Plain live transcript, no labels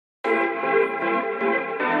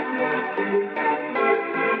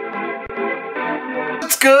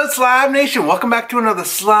good, Slab Nation? Welcome back to another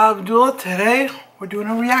Slab Duel. Today, we're doing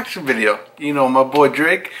a reaction video. You know, my boy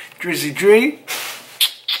Drake, Drizzy Dre,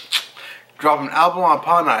 dropped an album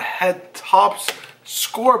upon our Head Tops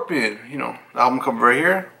Scorpion. You know, the album cover right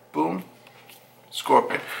here. Boom.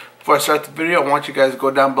 Scorpion. Before I start the video, I want you guys to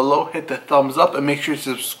go down below, hit the thumbs up, and make sure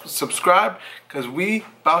you subscribe, because we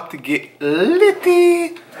about to get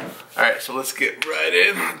litty. Alright, so let's get right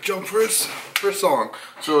in. Jump first song.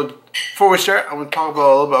 So before we start, I'm going to talk a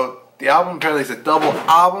little about the album. Apparently it's a double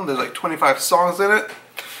album. There's like 25 songs in it.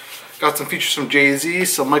 Got some features from Jay-Z,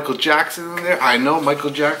 some Michael Jackson in there. I know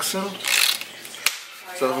Michael Jackson.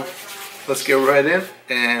 So let's get right in.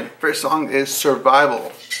 And first song is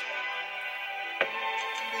Survival.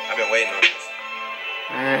 I've been waiting on this.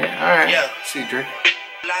 Alright. Yeah. See, Drake.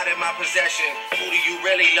 A lot in my possession. Who do you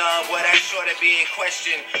really love? Well, that's sure to be in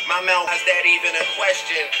question. My mouth, how's that even a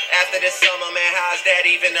question? After this summer, man, how's that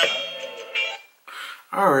even a...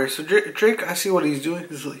 Alright, so Drake, I see what he's doing.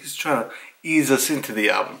 He's trying to ease us into the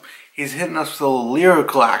album. He's hitting us with a little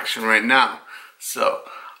lyrical action right now. So,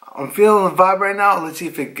 I'm feeling the vibe right now. Let's see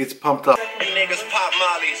if it gets pumped up. You niggas pop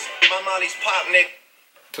mollies. My mollies pop, nigga.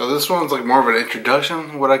 So this one's like more of an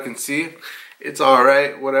introduction, what I can see. It's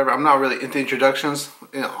alright, whatever. I'm not really into introductions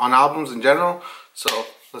on albums in general. So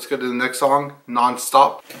let's go to the next song,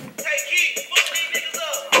 Non-Stop.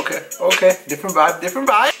 Okay. Different vibe.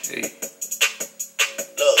 Hey.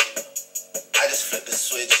 Look, I just flipped the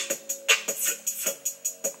switch. Flip.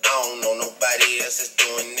 I don't know nobody else that's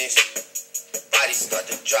doing this. Body start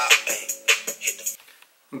to drop, hey. Hit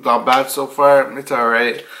the... Not bad so far. It's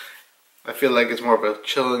alright. I feel like it's more of a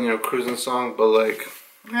chilling, cruising song, but like,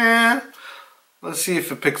 let's see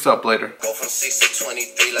if it picks up later. Go from 6 to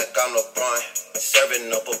 23 like I'm LeBron.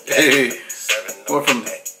 Serving up a Hey.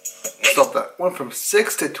 Stop that. Went from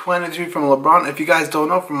 6 to 23 from LeBron. If you guys don't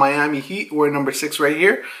know, from Miami Heat, we're number 6 right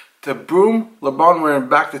here. To Broom, LeBron, we're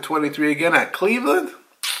back to 23 again at Cleveland.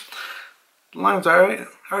 The line's alright.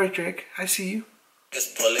 Alright, Drake. I see you.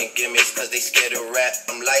 Just pulling gimmicks cause they scared of rap.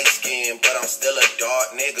 I'm light skinned, but I'm still a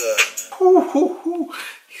dark nigga.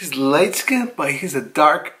 He's light skinned, but he's a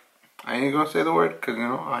dark. I ain't gonna say the word because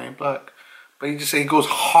I ain't black. But he just say he goes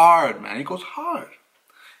hard, man. He goes hard.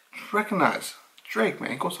 Just recognize Drake,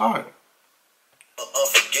 man. He goes hard.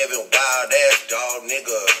 Unforgiving, wild ass dog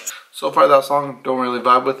nigga. So far, that song, don't really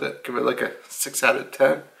vibe with it. Give it like a 6 out of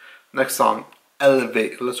 10. Next song,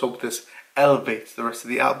 Elevate. Let's hope this elevates the rest of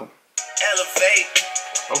the album. Elevate.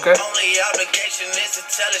 Okay. Only obligation is to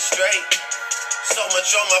tell it straight. So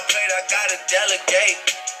much on my plate, I gotta delegate.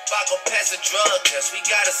 Baco pass a drug test, we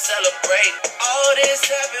gotta celebrate. All this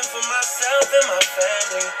happened for myself and my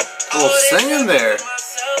family. Little singing there. For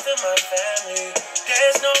myself and my family.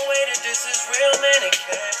 There's no way that this is real, man. It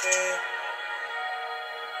can't be.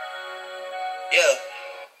 Yeah.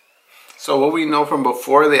 So what we know from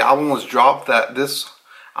before the album was dropped, that this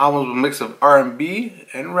album was a mix of R&B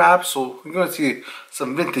and rap. So we're gonna see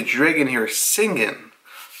some vintage Drake in here singing.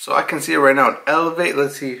 So I can see it right now. Elevate.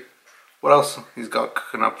 Let's see what else he's got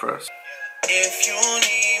cooking up for us. If you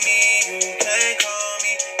need me, you can call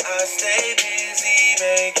me. I stay busy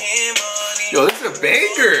making money. Yo, this is a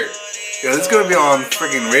banger. Yo, this is gonna be on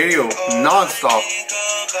freaking radio non-stop.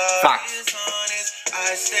 Facts.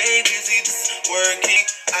 I stay busy working.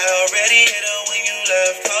 I already hit her when you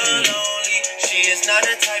left her lonely. She is not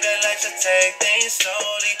the type that likes to take things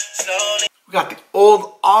slowly. We got the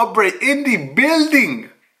old Aubrey in the building.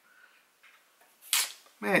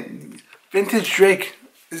 Man, vintage Drake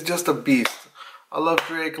is just a beast. I love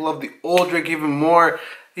Drake. I love the old Drake even more.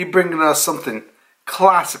 He bringing us something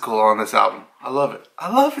classical on this album. I love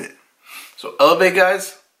it. So Elevate,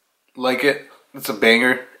 guys. Like it. It's a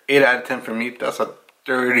banger. 8 out of 10 for me. That's a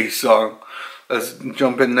dirty song. Let's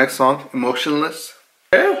jump in next song. Emotionless.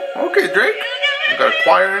 Okay, Drake. We got a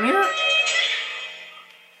choir in here.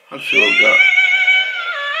 Let's see what we got.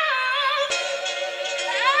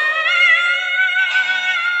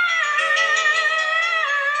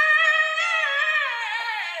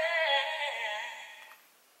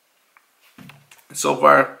 So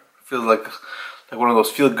far, feels like one of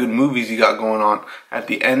those feel-good movies you got going on at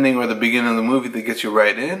the ending or the beginning of the movie that gets you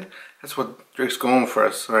right in. That's what Drake's going for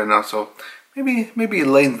us right now. So maybe it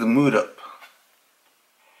lightens the mood up,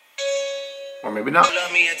 or maybe not.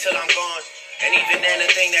 Love me until I'm gone, and even then,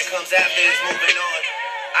 the thing that comes after is moving on.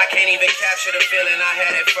 I can't even capture the feeling I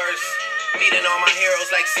had at first. Meeting all my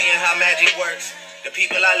heroes, like seeing how magic works. The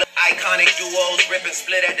people I love, iconic duos, rip and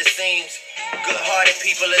split at the seams. Good-hearted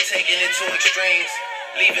people are taking it to extremes,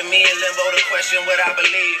 leaving me in limbo to question what I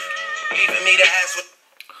believe, leaving me to ask what...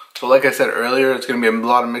 So like I said earlier, it's going to be a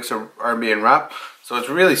lot of mix of R&B and rap. So it's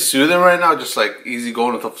really soothing right now, just like easy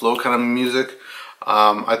going with the flow kind of music.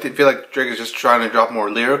 I feel like Drake is just trying to drop more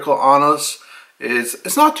lyrical on us.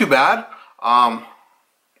 It's not too bad.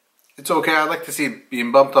 It's okay. I'd like to see it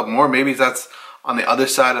being bumped up more. Maybe that's on the other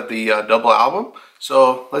side of the double album.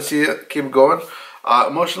 So let's see it. Keep it going.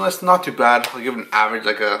 Emotionless, not too bad. I'll give it an average,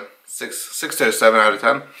 like a 6 to 7 out of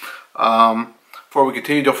 10. Before we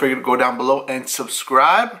continue, don't forget to go down below and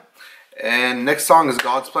subscribe. And next song is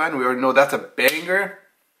God's Plan. We already know that's a banger.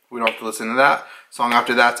 We don't have to listen to that. Song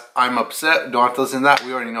after that's I'm Upset. Don't have to listen to that.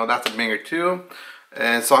 We already know that's a banger too.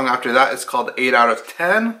 And song after that is called 8 out of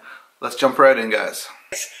 10. Let's jump right in, guys.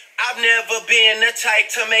 I've never been the type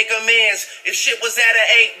to make amends. If shit was at an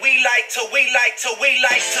 8, we like to.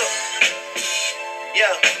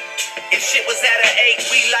 Yeah. If shit was at an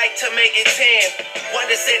 8, we like to make it 10. One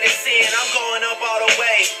that said it's sin, I'm going up all the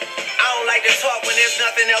way. I don't like to talk when there's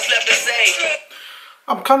nothing else left to say.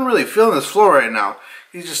 I'm kind of really feeling this flow right now.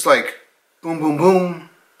 He's just like boom, boom, boom,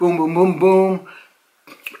 boom, boom, boom, boom.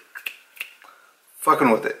 Fucking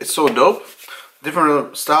with it. It's so dope.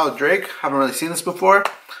 Different style of Drake. Haven't really seen this before.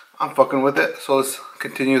 I'm fucking with it. So let's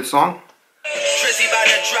continue the song. Drizzy by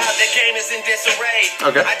the drive, the game is in disarray.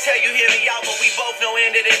 Okay. I tell you, hear me out, but we both know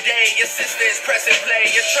end of the day. Your sister is pressing play.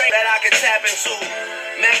 Your train that I can tap into.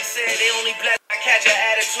 Max said they only bless I catch your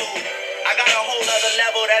attitude. I got a whole other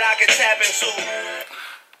level that I can tap into.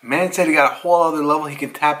 Man said he got a whole other level he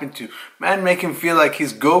can tap into. Man, make him feel like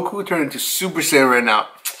he's Goku turned into Super Saiyan right now.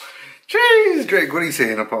 Jeez, Drake, what are you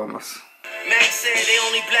saying upon us? Max said they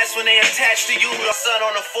only bless when they attach to you. The sun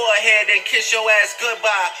on the forehead, then kiss your ass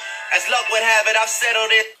goodbye. As luck would have it, I've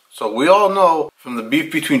settled it. So we all know from the beef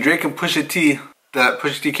between Drake and Pusha T that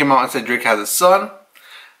Pusha T came out and said Drake has a son.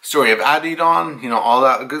 Story of Adidon, you know, all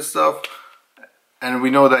that good stuff. And we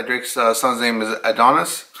know that Drake's son's name is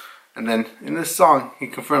Adonis. And then in this song, he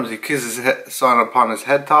confirms he kisses his son upon his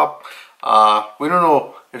head top. We don't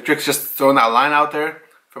know if Drake's just throwing that line out there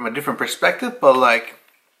from a different perspective, but like,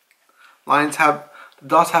 the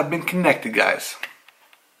dots have been connected, guys.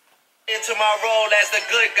 Into my role as the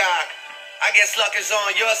good guy. I guess luck is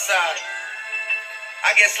on your side.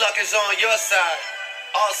 I guess luck is on your side.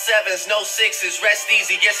 All 7s, no 6s. Rest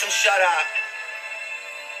easy, get some shut-eye.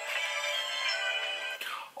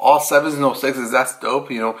 All 7s, no 6s, that's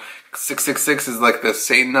dope. You know, 666 is like the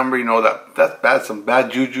Satan number. You know, that's bad, some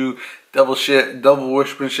bad juju, devil shit, devil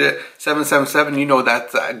worshiping shit. 777, you know,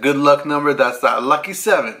 that's that good luck number. That's that lucky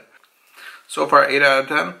 7. So far, 8 out of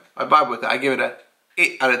 10. I vibe with it. I give it a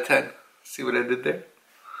 8 out of 10. See what I did there?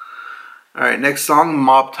 Alright, next song,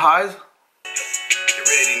 Mob Ties. You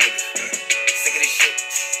ready, niggas? Sick of this shit.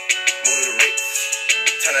 Move to the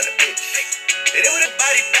Ritz. Turn out the bitch. They did with a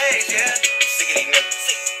body bags, yeah. Sick of these niggas.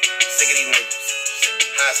 Sick of these niggas.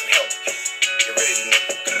 Hire some help. You ready,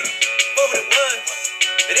 niggas? Over the one.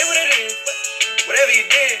 It is what it is. Whatever you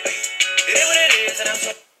did. It is what it is. And I'm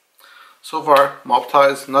so far, Mob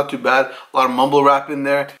Ties, not too bad. A lot of mumble rap in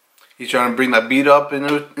there. He's trying to bring that beat up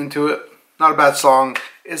into it. Not a bad song.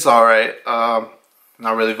 It's alright.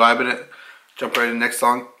 Not really vibing it. Jump right in the next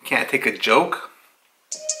song. Can't Take a Joke.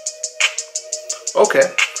 Okay.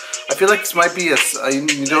 I feel like this might be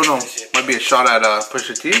you don't know, might be a shot at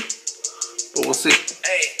Pusha T. But we'll see.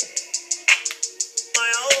 Hey. My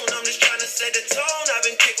own, I'm just trying to set the tone. I've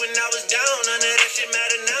been kicked when I was down. None of that shit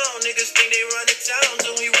matter now. Niggas think they run the town. So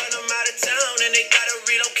we run them out of town. And they gotta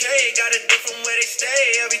relocate. Gotta do from where they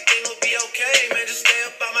stay. Everything will be okay. Man, just stay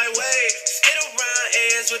up on my way. Skid around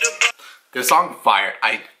ends with the This song, fire.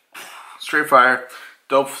 Straight fire.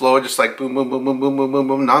 Dope flow, just like boom, boom, boom, boom, boom, boom, boom,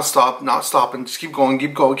 boom. Not stopping. Just keep going,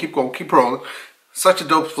 keep going, keep going, keep rolling. Such a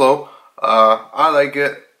dope flow. I like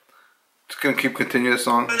it. Just gonna keep continuing the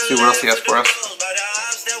song. See what else he has for us.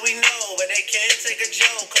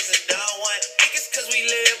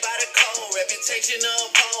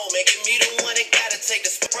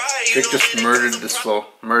 Drake just murdered this flow.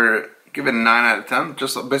 Murdered it. Give it a 9 out of 10.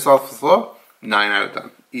 Just based off the flow, 9 out of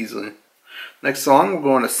 10. Easily. Next song, we're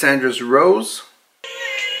going to Sandra's Rose.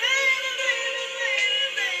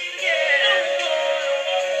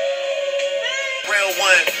 Real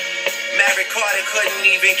one. Maverick Carter couldn't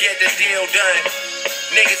even get the deal done.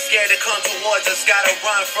 Niggas scared to come towards us, gotta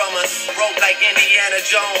run from us. Rope like Indiana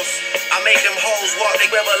Jones. I make them hoes walk the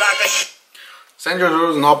river like a Sandra's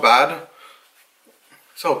Rose is not bad.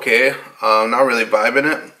 It's okay. Not really vibing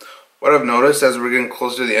it. What I've noticed as we're getting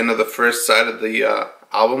closer to the end of the first side of the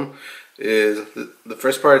album is the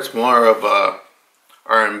first part's more of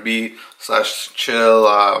R&B / chill,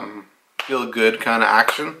 feel good kind of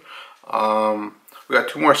action. We got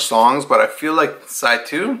 2 more songs, but I feel like side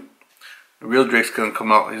 2, the real Drake's gonna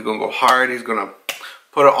come out. He's gonna go hard. He's gonna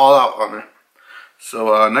put it all out on her.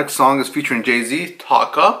 So next song is featuring Jay-Z,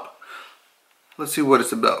 Talk Up. Let's see what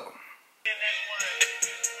it's about.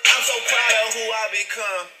 I'm so proud of who I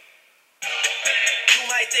become. You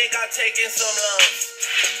might think I'm taking some lumps.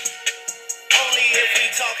 Only if we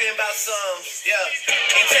talking about some. Yeah.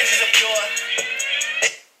 Intentions are pure.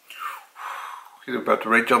 He's about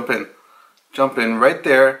to jump in. Jump in right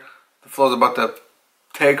there. The flow's about to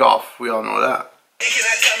take off. We all know that. Hey, can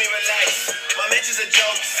I tell me relax? My mentions are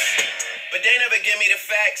jokes, but they never give me the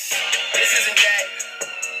facts. This isn't that.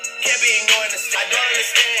 Can't be ignoring the I don't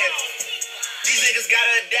understand. These niggas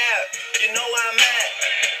gotta adapt. You know where I'm at.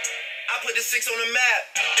 I put the 6 on the map.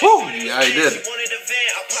 Woo! Yeah, he did. You wanted a van,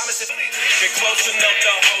 I promise it. Get close enough,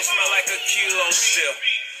 the hoe smell like a kilo still.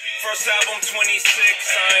 First album 26,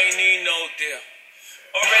 I ain't need no deal.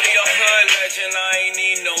 Already a hood legend, I ain't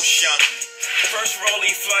need no shine. First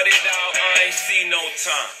rollie flooded out, I ain't see no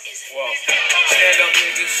time. Whoa, stand up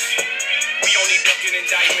niggas. We only ducking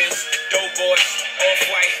indictments. Dope boys,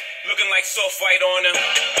 off-white, looking like soft white on them.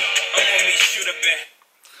 I'm on me, should have been.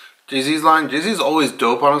 Jay-Z's line. Jay-Z's always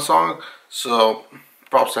dope on a song, so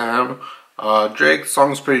props to him. Drake,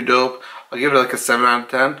 song's pretty dope. I'll give it like a 7 out of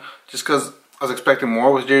 10, just because I was expecting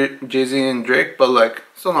more with Jay-Z and Drake, but like,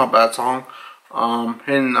 still not a bad song.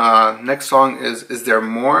 Next song is There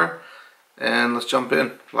More? And let's jump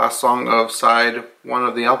in. Last song of side 1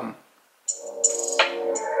 of the album.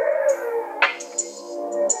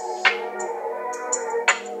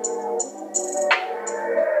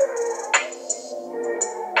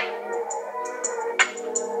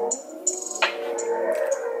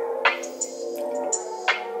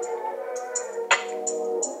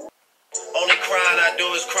 Only crying I do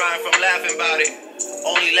is crying from laughing about it.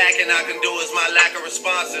 Only lacking I can do is my lack of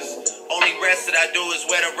responses. Only rest that I do is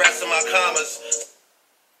wear the rest of my commas.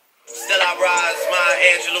 Still I rise, my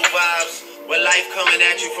Angelou vibes. With life coming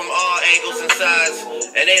at you from all angles and sides.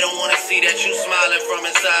 And they don't want to see that you smiling from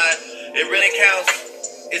inside. It really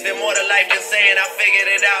counts. Is there more to life than saying I figured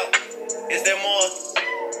it out? Is there more?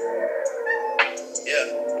 Yeah.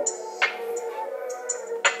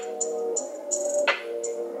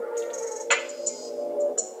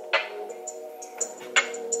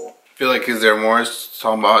 I feel like is there more? It's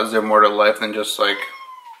talking about is there more to life than just like,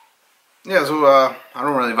 yeah. So I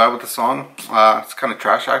don't really vibe with the song. It's kind of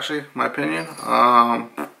trash actually, in my opinion.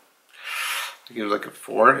 I give it like a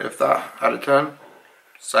 4, if that, out of 10.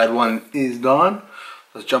 Side 1 is done.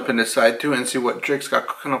 Let's jump into side 2 and see what Drake's got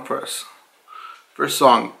cooking up for us. First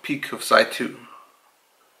song, peak of side 2.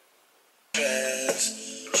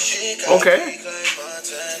 Okay,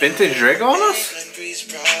 vintage Drake on us.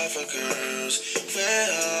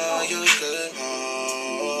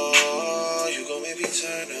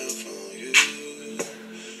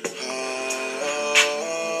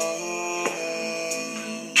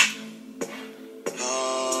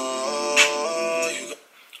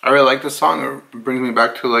 I really like this song. It brings me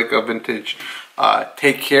back to like a vintage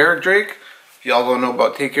Take Care Drake. If y'all don't know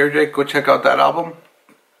about Take Care Drake, go check out that album.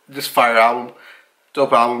 This fire album.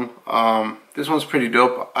 Dope album. This one's pretty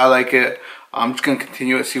dope. I like it. I'm just gonna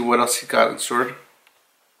continue it, see what else he got in store.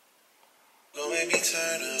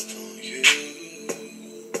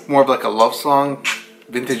 More of like a love song,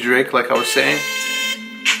 vintage Drake, like I was saying.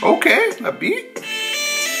 Okay, a beat.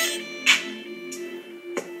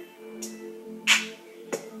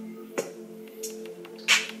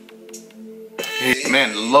 Hey,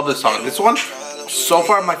 man, love this song. This one, so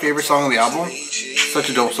far, my favorite song on the album. Such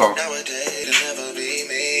a dope song.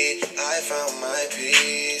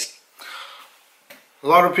 A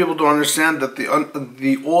lot of people don't understand that the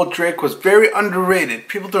old Drake was very underrated.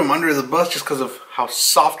 People threw him under the bus just because of how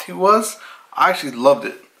soft he was. I actually loved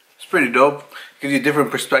it. It's pretty dope. Gives you a different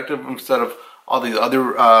perspective instead of all these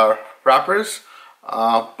other rappers.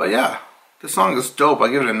 But yeah, this song is dope. I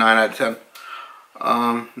give it a 9 out of 10.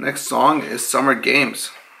 Next song is Summer Games.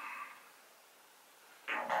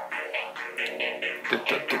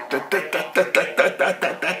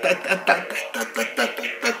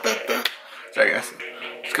 Sorry guys,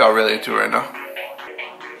 just got really into it right now.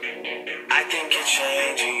 I think you're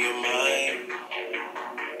changing your mind,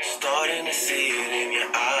 starting to see it in your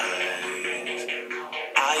eyes.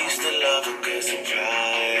 I used to love a good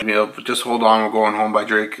surprise. You know, Just Hold On, We're Going Home by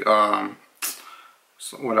Drake.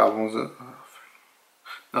 What album was it?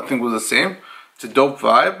 Nothing Was the Same. It's a dope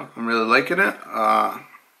vibe. I'm really liking it.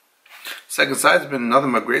 Second side's been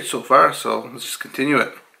nothing but great so far, so let's just continue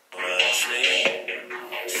it.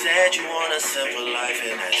 Said you want a simple life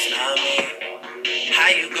and that's not me. How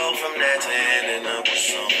you go from that to ending up with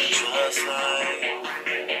someone just like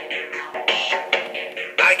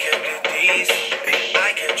I kept it peace,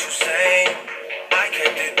 I kept you sane, I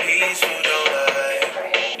kept it peaceful, don't lie.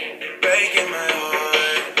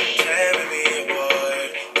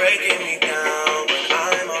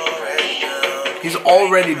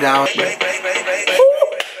 already down.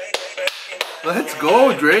 Let's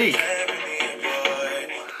go, Drake.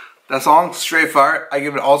 That song, straight fire. I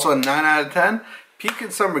give it also a 9 out of 10. Peak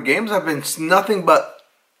and Summer Games have been nothing but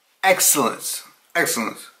excellence.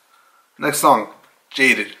 Excellence. Next song,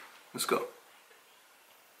 Jaded. Let's go.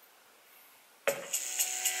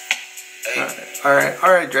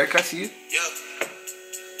 Alright, Drake, I see you.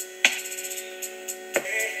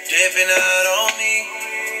 Dipping out on me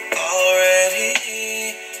already.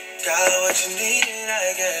 Got what you needed,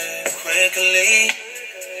 I guess. Quickly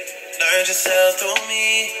learned yourself through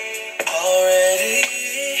me already.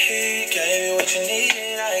 Gave you what you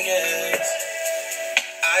needed, I guess.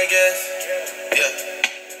 Yeah.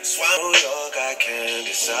 Swam New York, I can't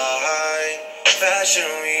decide. Fashion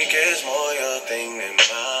Week is more your thing than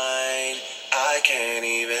mine. I can't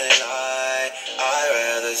even lie. I'd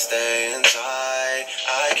rather stay inside.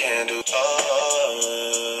 I can't do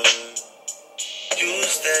you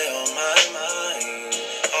stay on my mind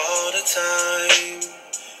all the time.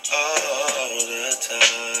 All the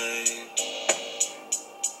time.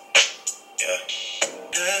 Yeah.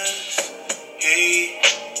 Yes, he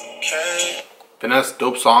can. Finesse,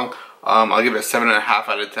 dope song. I'll give it a 7.5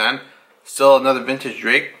 out of 10. Still another vintage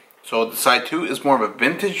Drake. So the side 2 is more of a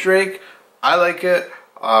vintage Drake. I like it.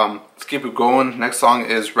 Let's keep it going. Next song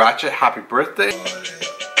is Ratchet, Happy Birthday.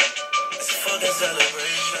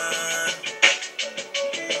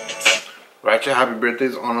 Ratchet, Happy Birthday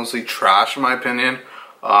is honestly trash in my opinion.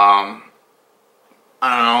 I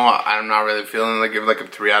don't know. I'm not really feeling it. I give it like a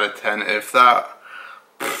 3 out of 10, if that.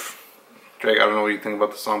 Drake, I don't know what you think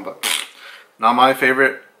about the song, but not my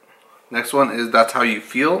favorite. Next one is That's How You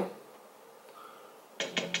Feel.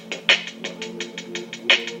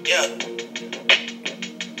 Yeah.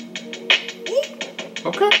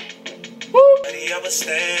 Okay. I would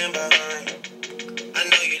stand behind. I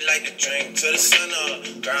know you like to drink to the sun up,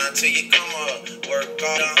 grind till you come up, work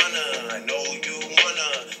all the honor. I know you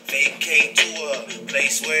wanna vacate to a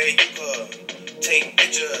place where you could take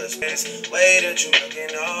pictures. It's way that you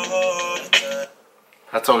looking all the time.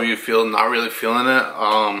 That's How You Feel. Not really feeling it.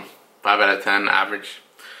 5 out of 10, average.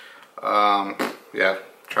 Yeah,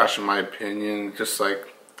 trash in my opinion. Just like,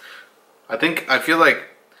 I feel like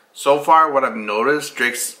so far what I've noticed,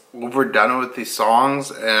 Drake's overdone it with these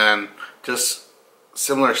songs and just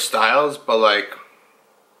similar styles, but like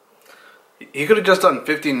he could have just done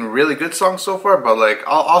 15 really good songs so far, but like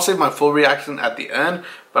I'll save my full reaction at the end,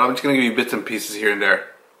 but I'm just gonna give you bits and pieces here and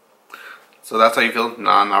there. So That's How You Feel?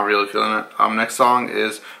 Nah, not really feeling it. Next song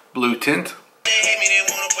is Blue Tint. They hate me, they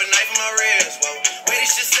wanna put a knife in my ribs. Whoa. Way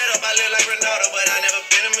this shit set up, I live like Ronaldo, but I never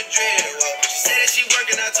been in Madrid. Whoa. She said that she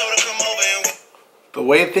working, I told her come over and the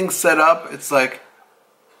way things set up, it's like,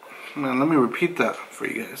 man, let me repeat that for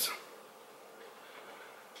you guys.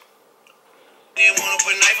 they wanna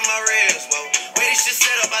put a knife in my ribs. Whoa. Way this shit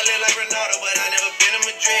set up, I live like Ronaldo, but I never been in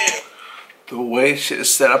Madrid. The way shit is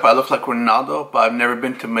set up, I look like Ronaldo, but I've never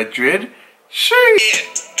been to Madrid. Sheesh.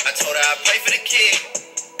 Yeah. I told her I pray for the kid.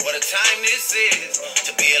 What a time this is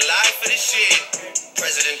to be alive for this shit.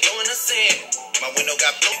 President doing a sin. My window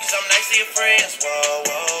got blue cause I'm nice to your friends. Whoa,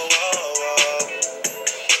 whoa, whoa, whoa.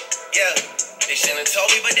 Yeah, they shouldn't have told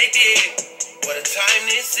me, but they did. What a time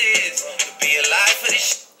this is to be alive for this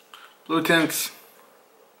shit. Blue Tints.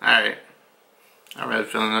 Alright. I'm really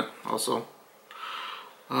feeling it also.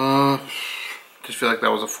 Just feel like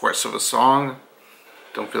that was a force of a song.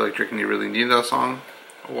 Don't feel like Drake really need that song.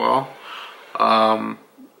 Well.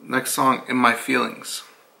 Next song, In My Feelings.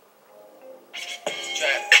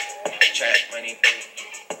 Trap, money,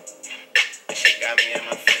 she got me in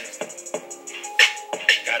my feelings.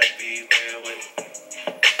 Gotta be real with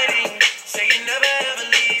it. Say you never ever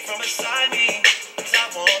leave from beside me. Cause I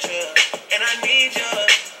want you, and I need you,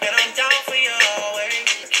 and I'm down for you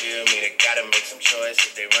always. Kill me, they gotta make some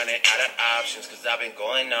choices. They running out of options. Cause I've been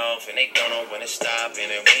going off, and they don't know when to stop. And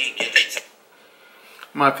then when you get the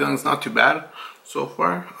My Feelings, not too bad so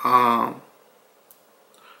far.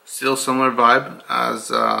 Still similar vibe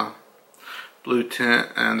as Blue Tint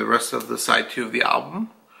and the rest of the side 2 of the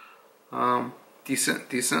album. Decent.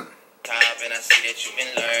 top, and I see that you've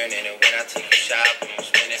been learning. And when I take you shopping, you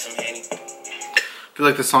spending some Henny. I feel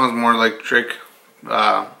like the song is more like Drake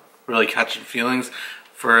really catching feelings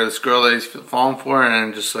for this girl that he's falling for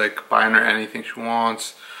and just like buying her anything she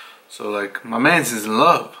wants. So like, my man's is in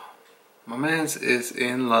love. My man's is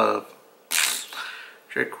in love.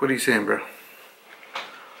 Drake, what are you saying, bro?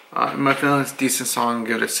 In My Feelings, decent song.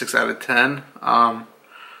 Give it a 6 out of 10.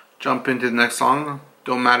 Jump into the next song,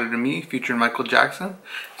 Don't Matter to Me, featuring Michael Jackson.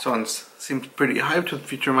 This one seems pretty hyped with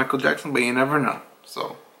featuring Michael Jackson, but you never know.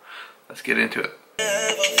 So let's get into it.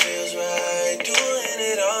 Never feels right doing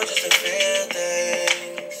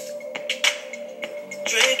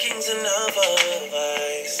enough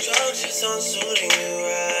advice. Drugs just aren't suiting you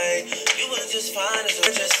right. You were just fine as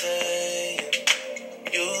what you say.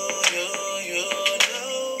 You know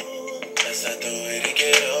that's not the way to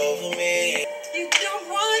get over me. You don't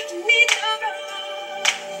want me no more.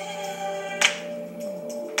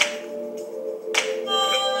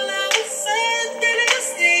 All I was said that it was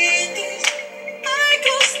things I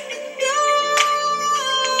closed the door.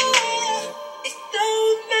 It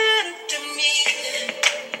don't matter to me.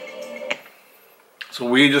 So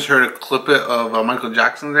we just heard a clip of Michael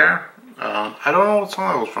Jackson there. I don't know what song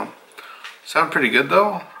that was from. Sound pretty good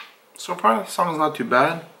though. So far, the song's not too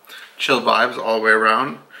bad. Chill vibes all the way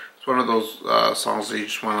around. It's one of those songs that you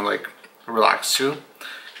just want to like relax to.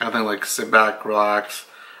 Kind of thing like sit back, relax,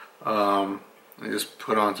 and just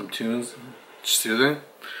put on some tunes. Just soothing.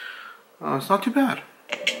 It's not too bad.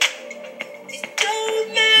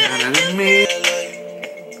 Me.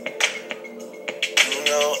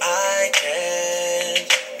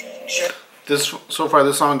 This so far,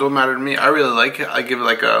 this song Don't Matter to Me. I really like it. I give it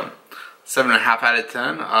like a 7.5 out of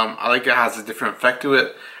 10. I like it has a different effect to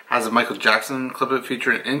it. Has a Michael Jackson clip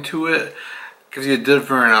featuring into it. Gives you a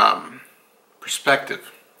different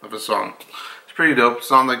perspective of a song. It's pretty dope.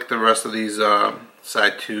 It's not like the rest of these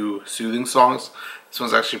side 2 soothing songs. This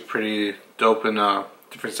one's actually pretty dope in a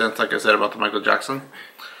different sense, like I said about the Michael Jackson.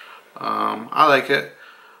 I like it.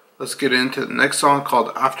 Let's get into the next song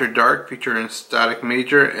called After Dark featuring Static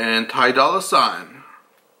Major and Ty Dolla $ign.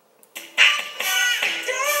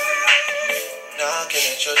 Knocking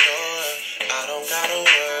at your door, I don't gotta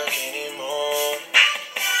work anymore.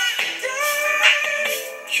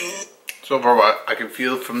 So far, what I can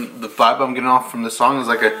feel from the vibe I'm getting off from the song is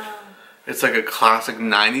like it's like a classic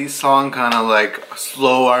 90s song, kind of like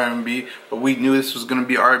slow R&B. But we knew this was gonna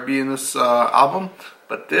be R&B in this album.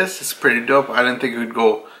 But this is pretty dope. I didn't think it would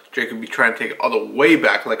go. Drake would be trying to take it all the way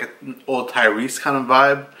back, like an old Tyrese kind of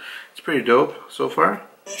vibe. It's pretty dope so far.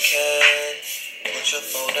 These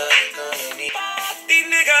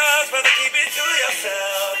niggas better keep it to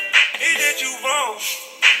yourself. He did you wrong.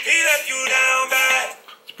 He left you down bad.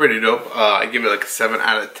 It's pretty dope. I give it like a 7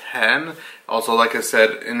 out of 10. Also, like I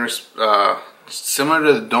said, similar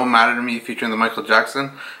to Don't Matter to Me featuring the Michael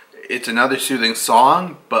Jackson, it's another soothing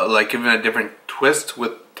song, but like given a different twist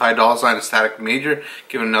with Ty Dolla $ign and Static Major,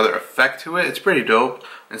 giving another effect to it. It's pretty dope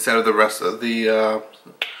instead of the rest of the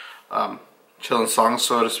chilling songs,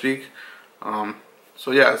 so to speak.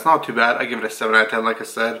 So yeah, it's not too bad. I give it a 7 out of 10, like I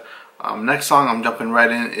said. Next song I'm jumping right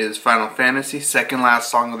in is Final Fantasy, second last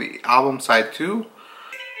song of the album, side 2.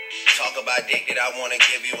 Talk about dick that I wanna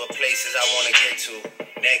give you, what places I wanna get to.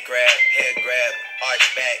 Neck grab, head grab,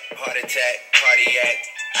 arch back, heart attack, cardiac.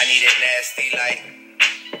 I need it nasty like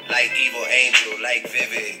Evil Angel, like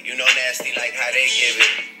Vivid. You know nasty like how they give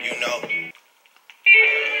it, you know.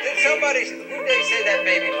 Did somebody, who did they say that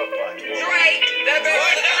baby looked like? Drake. That baby.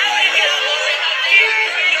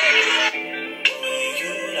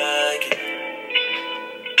 You like it.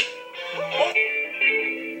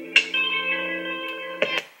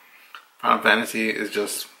 Final Fantasy is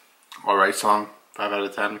just alright song, 5 out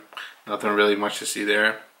of 10. Nothing really much to see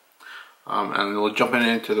there. And we'll jump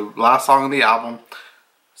into the last song of the album,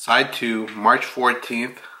 side 2, March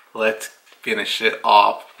 14th. Let's finish it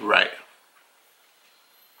off right.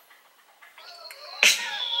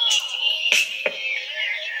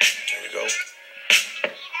 There we go.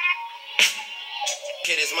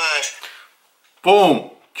 Kid is mine.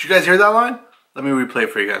 Boom! Did you guys hear that line? Let me replay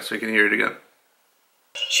it for you guys so you can hear it again.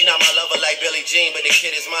 She not my lover like Billie Jean, but the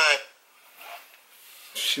kid is mine.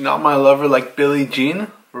 She not my lover like Billie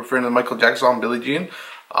Jean, referring to Michael Jackson song Billie Jean.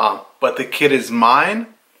 But the kid is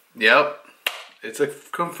mine. Yep. It's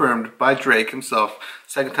confirmed by Drake himself.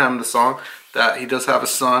 Second time in the song that he does have a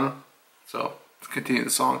son. So let's continue the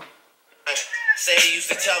song. Say he used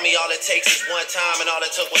to tell me all it takes is one time, and all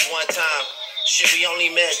it took was one time. Shit, we only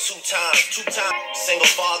met 2 times. 2 times. Single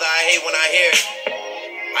father, I hate when I hear it.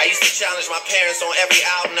 I used to challenge my parents on every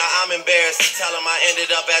album. Now I'm embarrassed to tell them I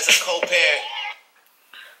ended up as a co-parent.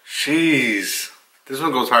 Jeez, this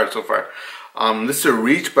one goes hard so far. This is a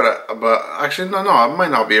reach, but actually no, it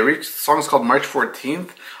might not be a reach. The song's called March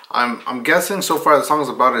 14th. I'm guessing so far the song's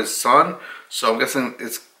about his son, so I'm guessing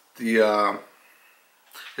it's the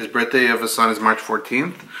his birthday of his son is March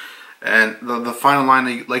 14th. And the final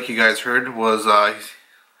line, like you guys heard, was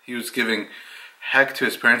he was giving heck to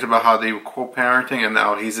his parents about how they were co-parenting and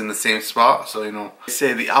now he's in the same spot. So, you know, they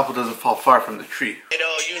say the apple doesn't fall far from the tree.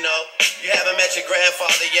 You haven't met your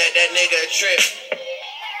grandfather yet, that nigga a trip.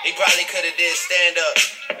 He probably could have did stand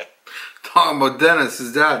up. Talking about Dennis,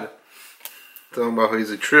 his dad. Talking about how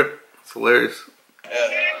he's a trip. It's hilarious.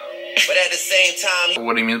 But at the same time,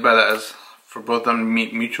 what he means by that is for both of them to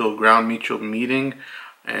meet mutual ground, mutual meeting,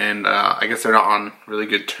 and I guess they're not on really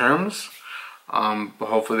good terms. But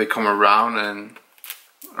hopefully they come around and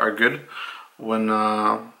are good when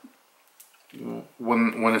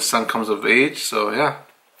his son comes of age. So yeah.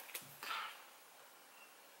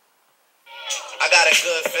 I got a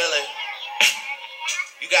good feeling.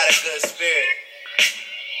 You got a good spirit.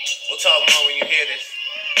 We'll talk more when you hear this.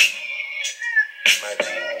 My G.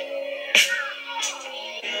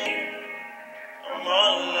 I'm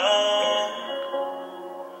all alone.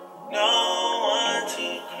 No one to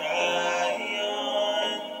cry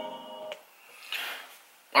on.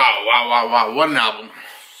 Wow. What an album.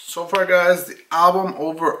 So far, guys, the album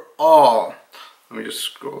overall, let me just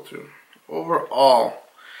scroll through. Overall,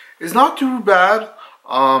 it's not too bad.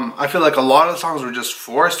 I feel like a lot of the songs were just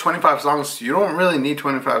forced. 25 songs, you don't really need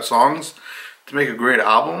 25 songs to make a great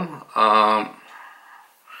album.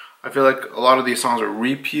 I feel like a lot of these songs are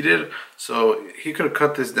repeated, so he could have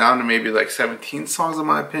cut this down to maybe like 17 songs in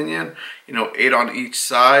my opinion. You know, 8 on each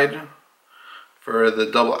side for the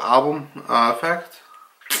double album effect.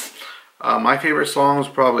 My favorite song was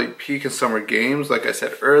probably Peak and Summer Games, like I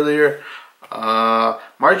said earlier.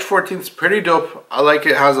 March 14th is pretty dope. I like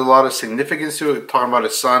it. It has a lot of significance to it, talking about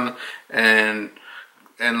his son and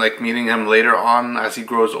like meeting him later on as he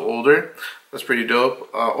grows older. That's pretty dope.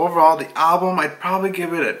 Overall, the album, I'd probably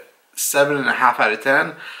give it a 7.5 out of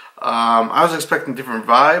 10. I was expecting a different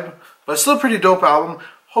vibe, but still a pretty dope album.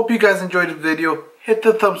 Hope you guys enjoyed the video. Hit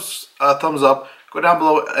the thumbs up. Go down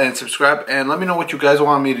below and subscribe, and let me know what you guys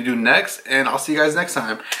want me to do next, and I'll see you guys next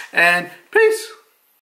time. And peace!